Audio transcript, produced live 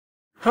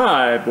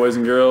Hi, boys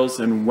and girls,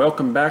 and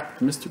welcome back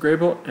to Mr.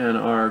 Grable and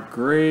our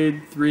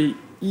grade 3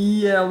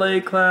 ELA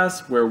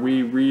class where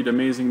we read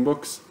amazing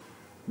books.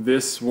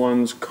 This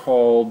one's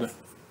called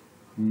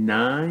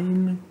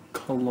 9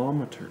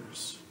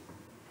 Kilometers.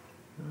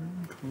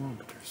 9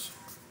 Kilometers.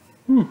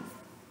 And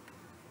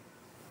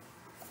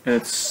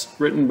it's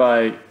written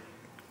by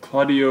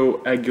Claudio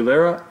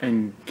Aguilera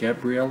and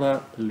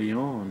Gabriela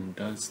Leon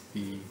does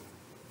the...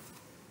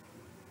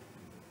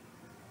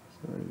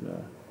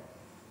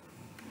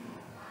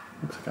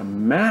 Looks like a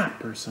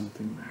map or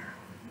something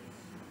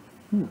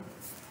there.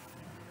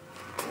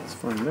 Let's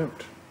find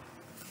out.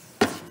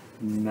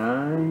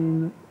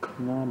 9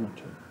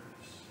 kilometers.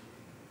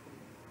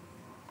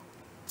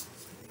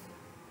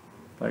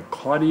 By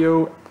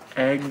Claudio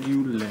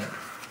Aguilera.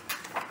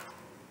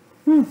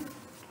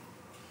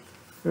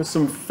 There's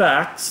some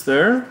facts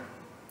there.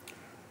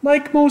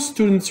 Like most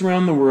students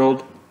around the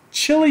world,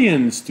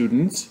 Chilean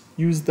students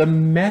use the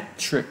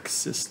metric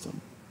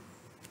system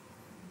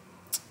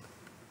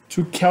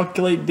to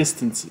calculate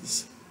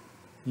distances.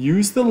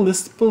 Use the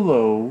list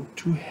below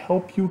to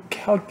help you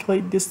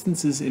calculate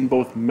distances in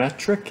both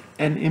metric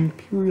and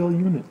imperial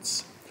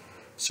units.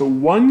 So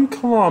 1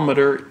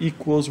 kilometer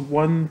equals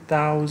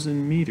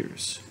 1,000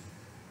 meters.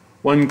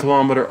 1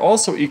 kilometer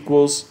also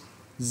equals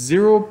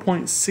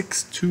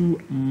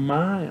 0.62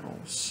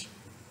 miles.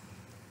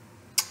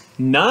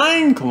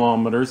 9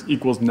 kilometers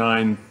equals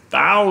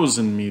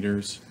 9,000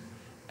 meters.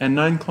 And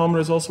 9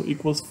 kilometers also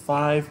equals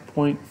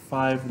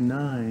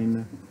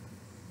 5.59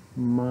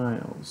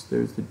 miles.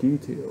 There's the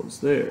details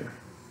there.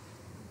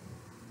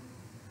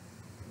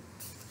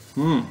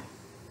 A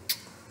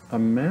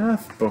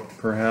math book,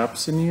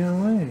 perhaps, in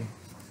ELA.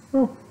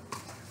 Oh,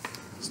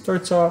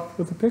 starts off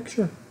with a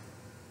picture.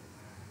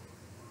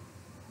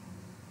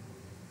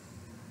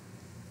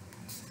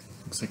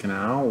 Looks like an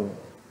owl.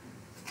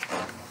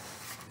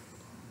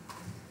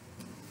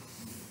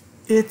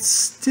 It's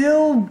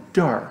still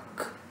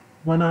dark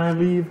when I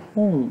leave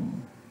home.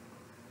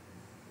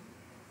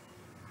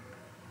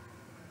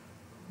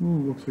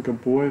 Looks like a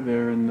boy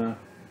there in the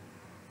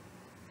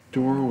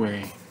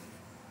doorway.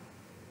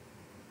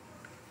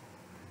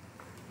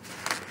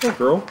 Oh,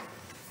 girl.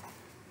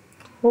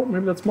 Oh,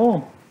 maybe that's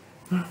Mom.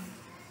 Here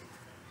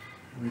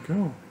we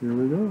go. Here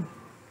we go.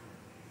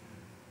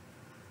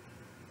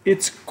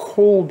 It's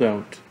cold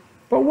out,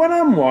 but when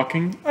I'm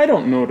walking, I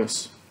don't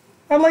notice.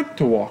 I like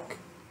to walk.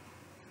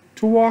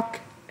 To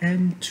walk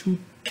and to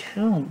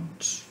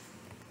count.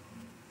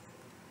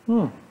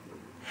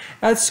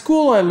 At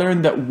school, I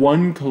learned that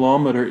 1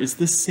 kilometer is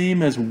the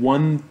same as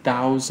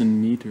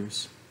 1,000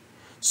 meters.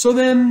 So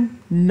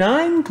then,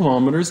 9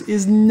 kilometers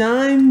is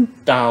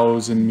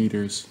 9,000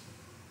 meters.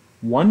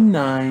 1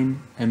 9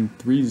 and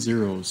 3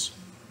 zeros.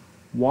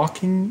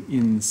 Walking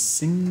in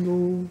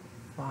single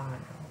file.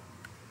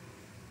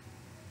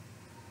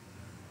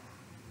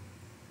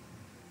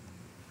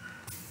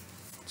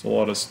 It's a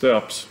lot of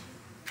steps.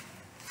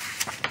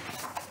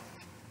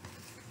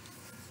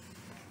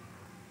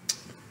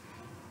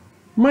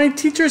 My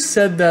teacher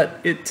said that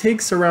it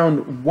takes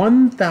around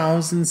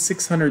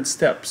 1,600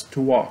 steps to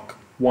walk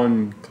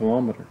 1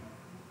 kilometer.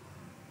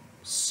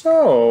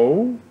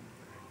 So,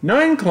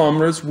 9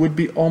 kilometers would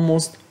be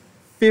almost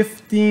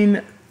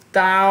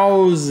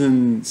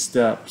 15,000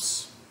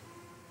 steps.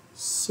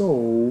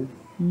 So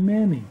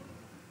many.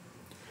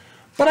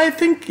 But I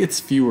think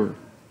it's fewer,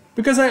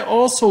 because I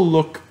also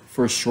look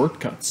for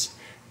shortcuts,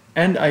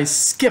 and I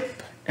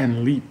skip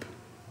and leap.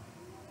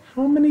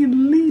 How many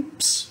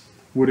leaps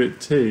would it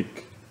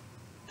take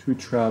to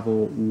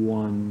travel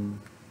 1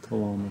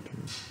 kilometer?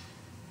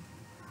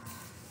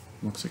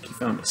 Looks like you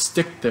found a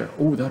stick there.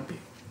 Oh, that'd be a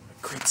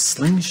great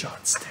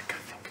slingshot stick,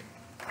 I think.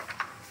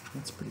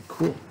 That's pretty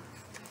cool.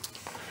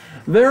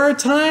 There are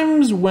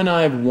times when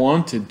I've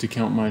wanted to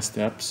count my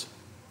steps,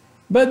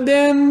 but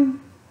then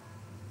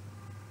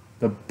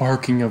the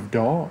barking of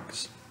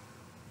dogs,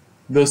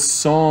 the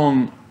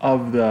song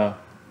of the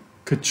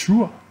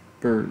quechua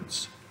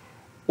birds,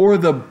 or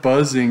the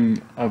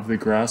buzzing of the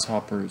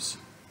grasshoppers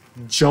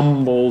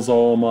jumbles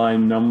all my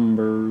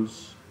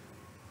numbers.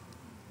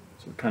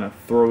 So it kind of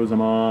throws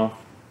them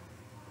off.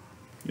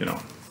 You know,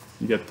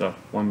 you get the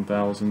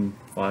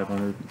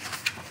 1,500.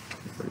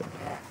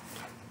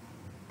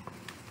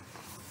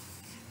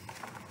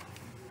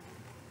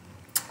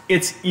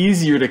 It's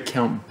easier to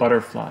count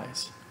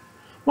butterflies.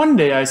 One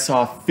day I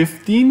saw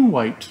 15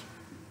 white,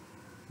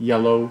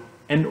 yellow,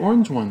 and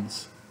orange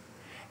ones,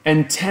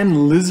 and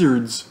 10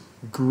 lizards,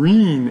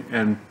 green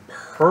and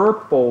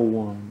purple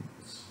ones.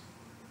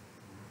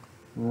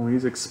 Oh,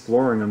 he's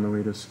exploring on the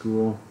way to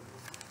school.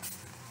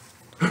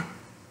 Is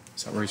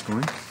that where he's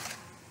going?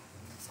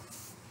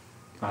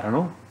 I don't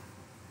know.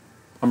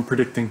 I'm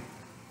predicting.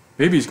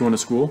 Maybe he's going to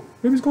school.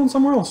 Maybe he's going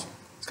somewhere else.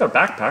 He's got a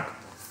backpack.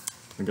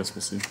 I guess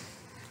we'll see.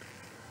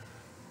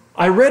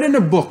 I read in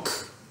a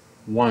book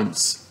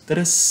once that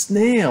a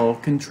snail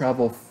can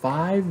travel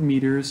 5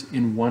 meters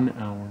in 1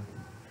 hour.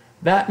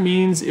 That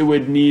means it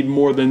would need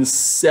more than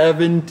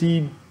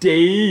 70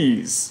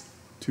 days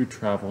to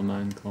travel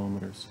 9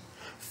 kilometers.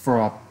 For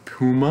a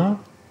puma,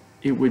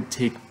 it would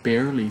take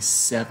barely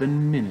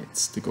 7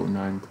 minutes to go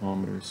 9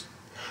 kilometers.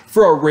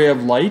 For a ray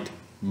of light,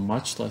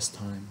 much less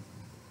time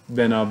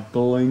than a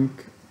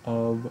blink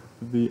of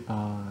the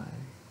eye.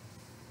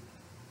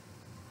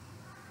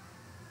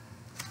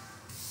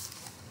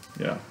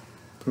 Yeah,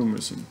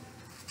 pumas and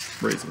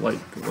rays of light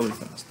go really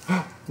fast.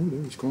 Oh,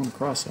 there he's going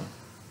across a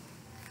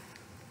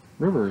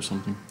river or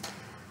something.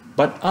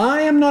 But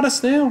I am not a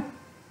snail,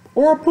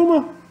 or a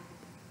puma,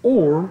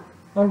 or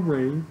a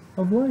ray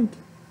of light.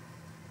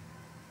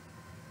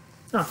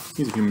 Ah,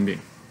 he's a human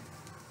being.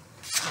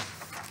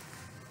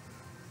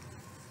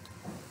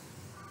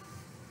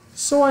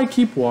 So I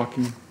keep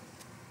walking.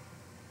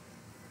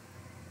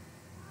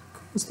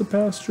 Across the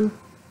pasture,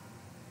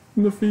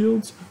 in the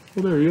fields.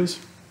 Oh, there he is.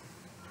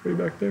 Way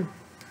back there.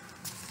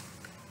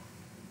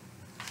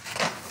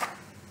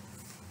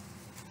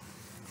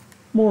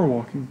 More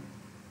walking.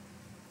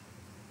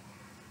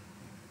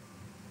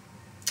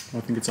 I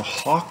think it's a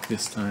hawk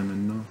this time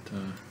and not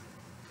an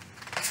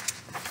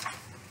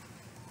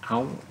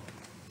owl.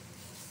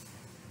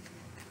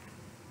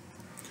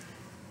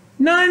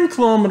 9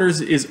 kilometers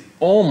is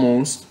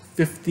almost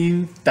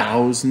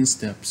 15,000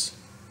 steps.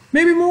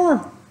 Maybe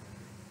more.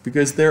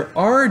 Because there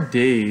are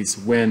days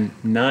when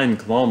 9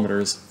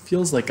 kilometers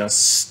feels like a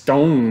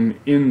stone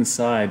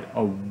inside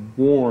a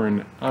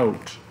worn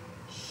out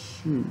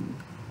shoe.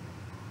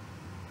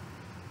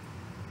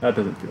 That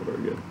doesn't feel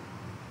very good.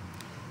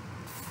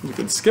 He's a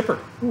good skipper.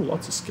 Oh,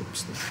 lots of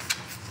skips there.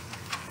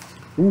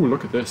 Ooh,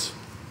 look at this.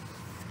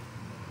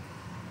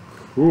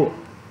 Cool.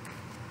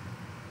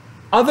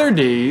 Other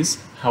days,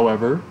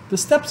 however, the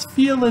steps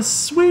feel as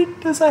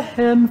sweet as a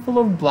handful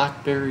of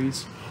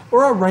blackberries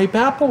or a ripe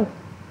apple,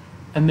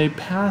 and they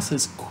pass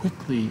as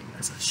quickly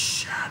as a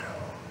shadow.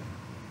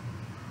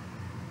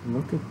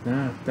 Look at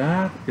that.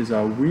 That is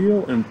a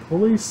wheel and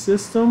pulley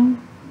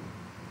system.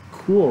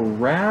 Cool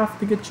raft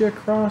to get you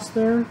across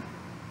there.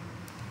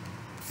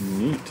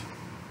 Neat.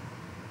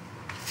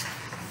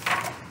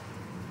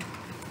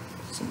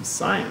 Some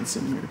science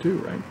in here too,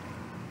 right?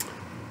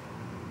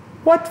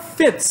 What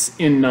fits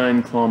in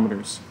 9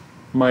 kilometers?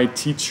 My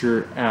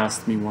teacher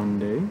asked me one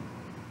day.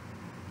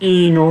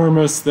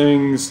 Enormous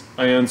things,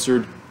 I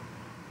answered.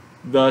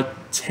 The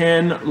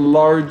 10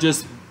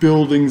 largest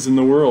buildings in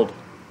the world.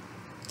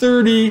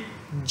 30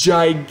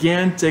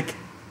 gigantic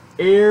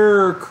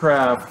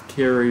aircraft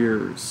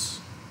carriers.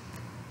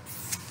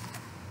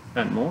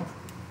 And more.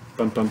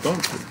 Dun dun dun.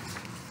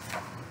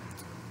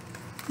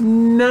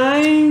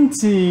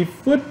 90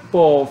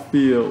 football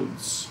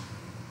fields.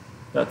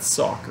 That's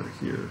soccer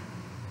here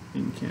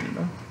in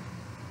Canada.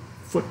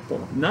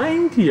 Football.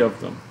 90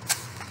 of them.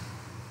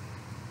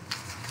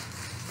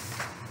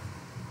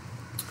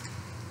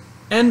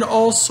 And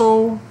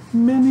also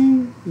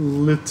many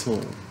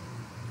little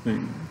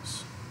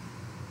things.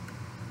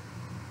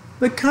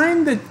 The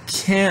kind that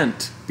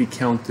can't be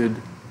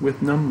counted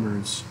with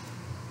numbers.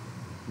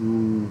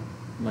 Ooh,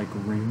 like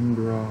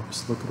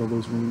raindrops. Look at all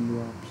those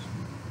raindrops.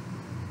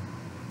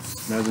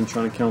 Imagine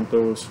trying to count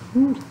those.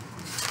 Ooh.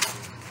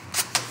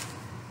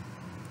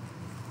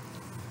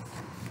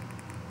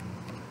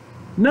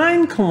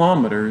 Nine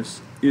kilometers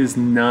is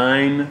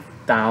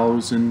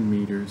 9,000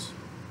 meters,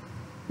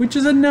 which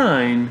is a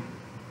 9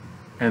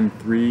 and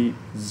 3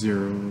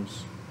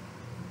 zeros.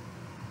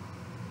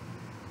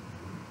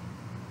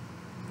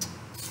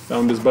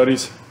 Found his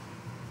buddies.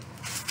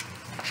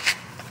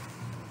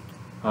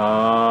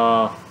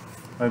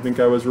 I think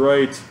I was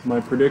right. My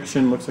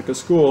prediction looks like a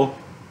school.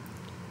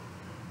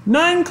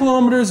 9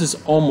 kilometers is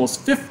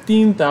almost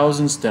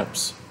 15,000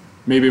 steps.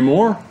 Maybe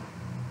more,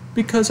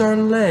 because our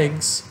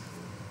legs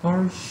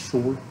are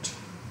short.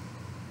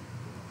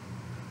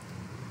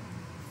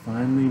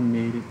 Finally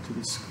made it to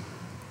the school.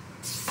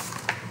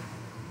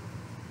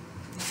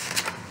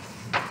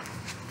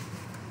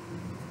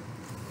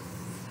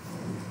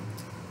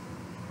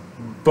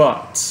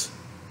 But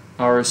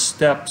our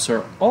steps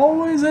are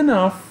always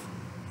enough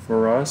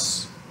for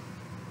us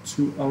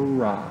to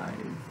arrive.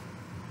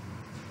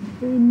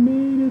 They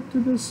made it to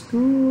the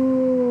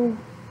school.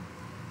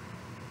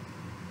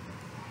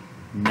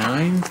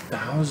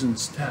 9,000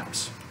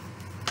 steps.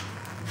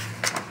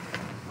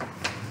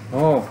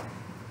 Oh,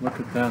 look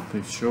at that.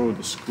 They show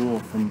the school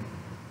from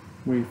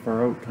way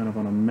far out, kind of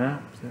on a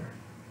map there.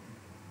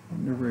 I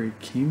wonder where he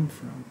came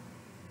from.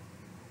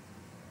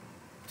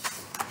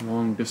 A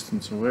long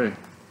distance away.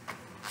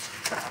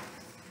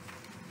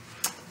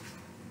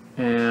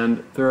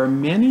 And there are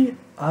many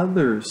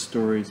other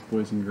stories,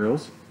 boys and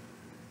girls,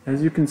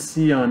 as you can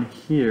see on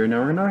here.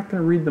 Now, we're not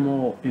going to read them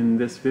all in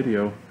this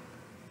video,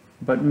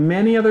 but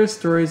many other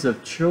stories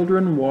of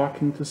children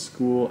walking to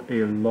school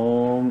a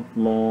long,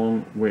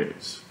 long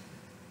ways.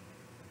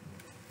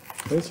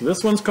 Okay, so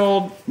this one's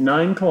called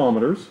 9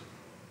 Kilometers.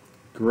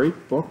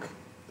 Great book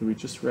that we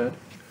just read.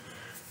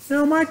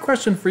 Now, my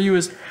question for you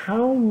is,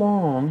 how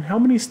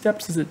many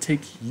steps does it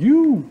take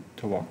you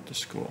to walk to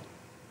school?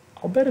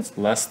 I'll bet it's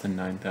less than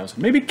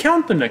 9,000. Maybe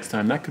count them next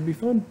time. That could be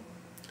fun.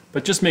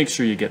 But just make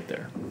sure you get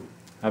there.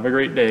 Have a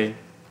great day.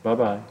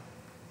 Bye-bye.